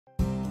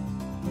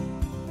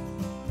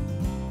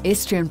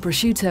Istrian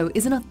prosciutto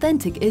is an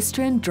authentic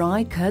Istrian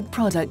dry curd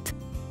product,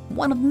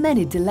 one of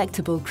many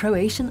delectable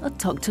Croatian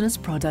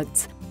autochthonous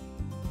products.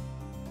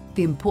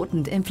 The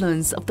important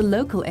influence of the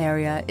local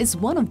area is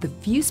one of the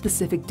few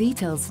specific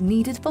details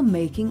needed for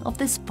making of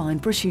this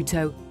fine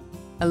prosciutto,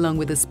 along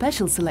with a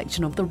special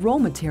selection of the raw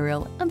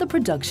material and the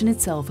production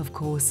itself, of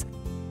course.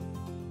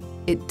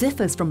 It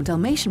differs from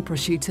Dalmatian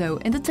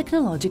prosciutto in the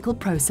technological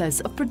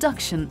process of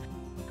production,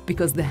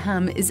 because the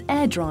ham is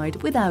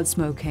air-dried without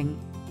smoking.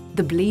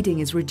 The bleeding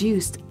is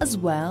reduced as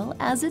well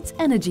as its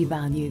energy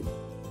value.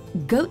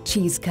 Goat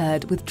cheese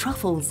curd with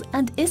truffles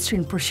and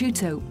Istrian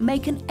prosciutto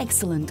make an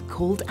excellent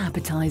cold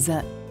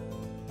appetizer.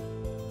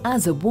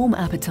 As a warm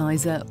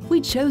appetizer,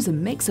 we chose a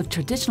mix of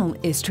traditional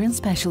Istrian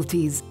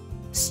specialties: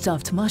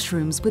 stuffed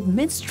mushrooms with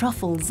minced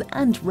truffles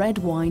and red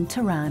wine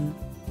Taran,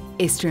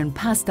 Istrian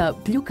pasta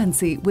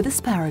blukanci with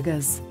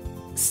asparagus,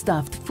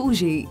 stuffed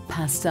fuji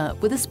pasta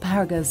with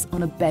asparagus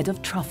on a bed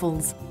of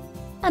truffles,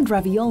 and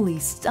ravioli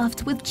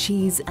stuffed with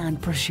cheese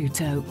and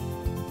prosciutto.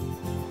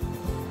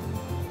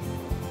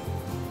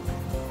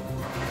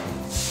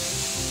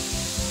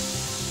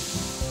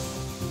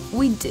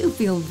 We do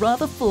feel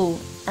rather full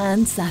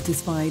and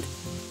satisfied,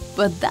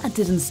 but that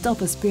didn't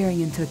stop us peering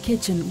into a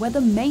kitchen where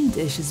the main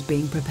dish is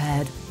being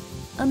prepared.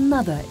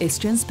 Another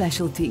Istrian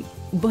specialty,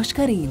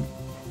 boshkarin,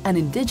 an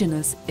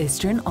indigenous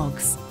Istrian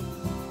ox.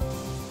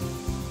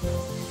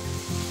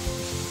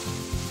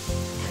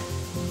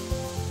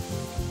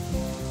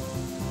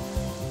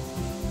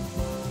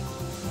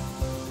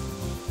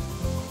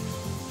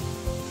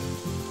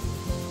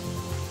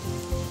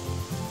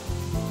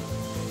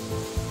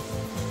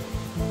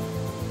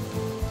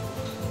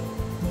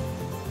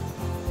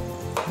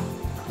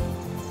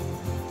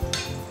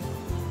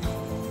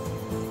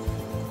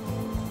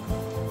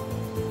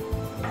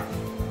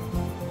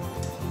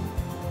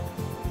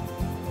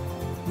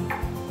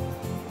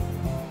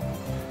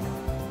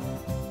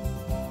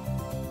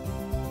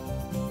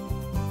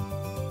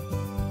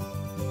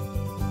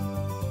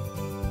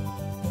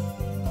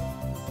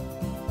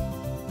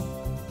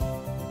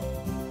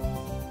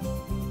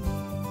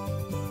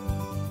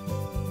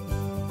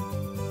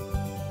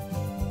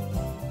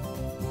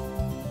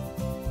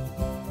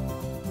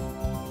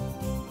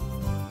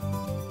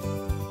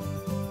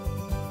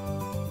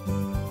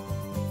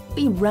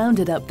 We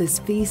rounded up this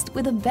feast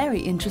with a very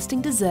interesting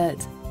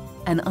dessert,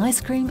 an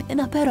ice cream in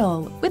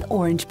Aperol with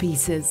orange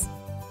pieces.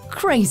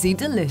 Crazy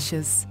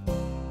delicious!